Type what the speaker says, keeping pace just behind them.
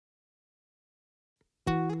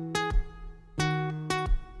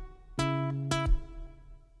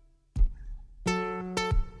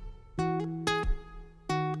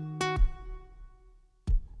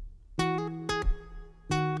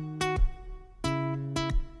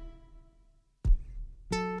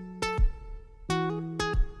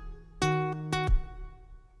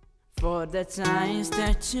for the times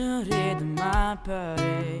that you read my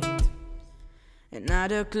parade. In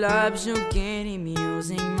other clubs you get him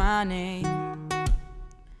using my name.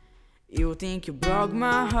 You think you broke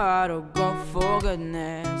my heart, oh God, for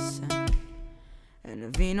goodness.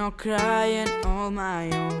 And we not crying, oh my,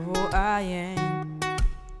 oh who I am.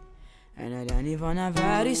 And I don't even have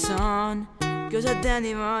a son, cause I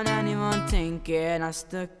don't anyone thinking I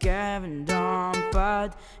stuck having dumb, but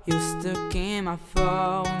you stuck in my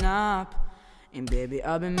phone up. And baby,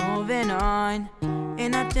 I've been moving on,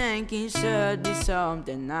 and I think it should be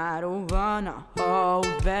something I don't wanna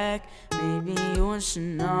hold back. Maybe you should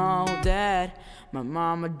know that my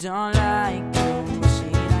mama don't like you, she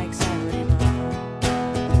likes everyone.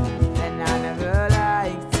 And I never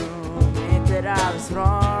liked to admit that I was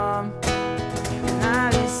wrong. And I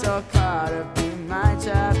was so caught up in my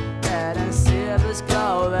job that I still was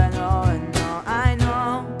going on. No, I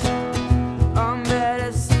know I'm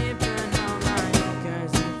better sleeping on my own,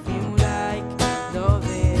 cause if you like the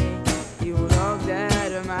way you look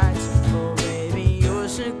that much, oh baby, you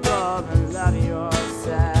should go and love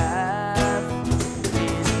yourself.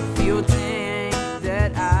 And if you think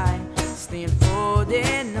that I'm still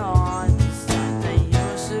holding on to something, you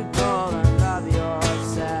should go and love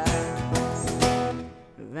yourself.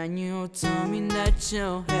 When you told me that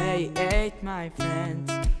you hate my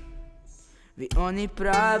friends, the only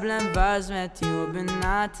problem was that you've been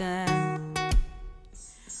nothing.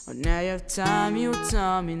 But now you have time, you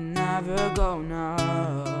told me never go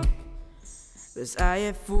up. Cause I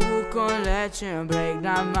a fool can't let you break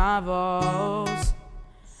down my walls.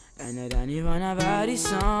 And I don't even have a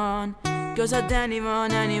reason, cause I don't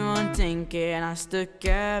even anyone thinking I stuck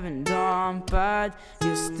having dumb, but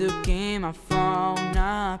you stuck in my phone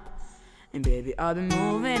up. And baby, I've been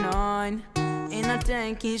moving on, and I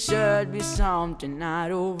think it should be something I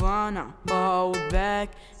don't wanna hold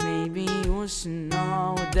back. Maybe you should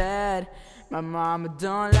know that my mama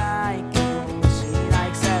don't like you, she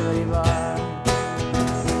likes everyone.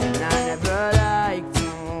 And I never liked to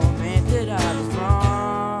admit that I was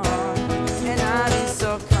wrong. And I've been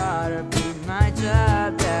so caught up in my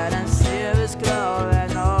job that I'm still was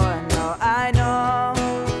growing. Oh, no, I know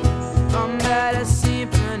I'm better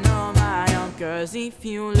sleeping on my own, cause if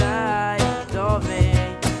you like the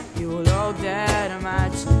way you look that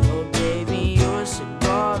much, oh baby, you should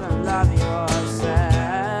go and love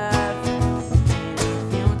yourself. And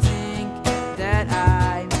if you think that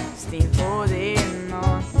I'm still holding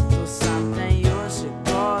on to something, you should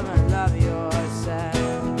go and love yourself.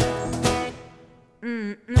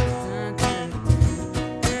 And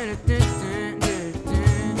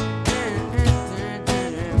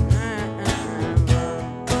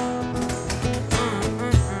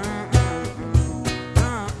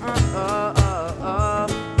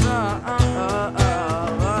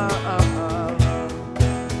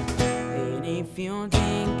if you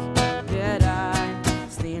think that I'm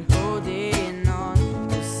still holding on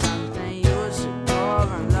to something, you should go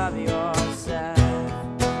and love yourself.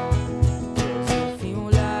 Cause if you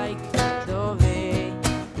like the way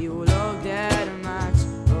you look that much,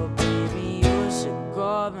 oh baby, you should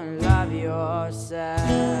go and love yourself.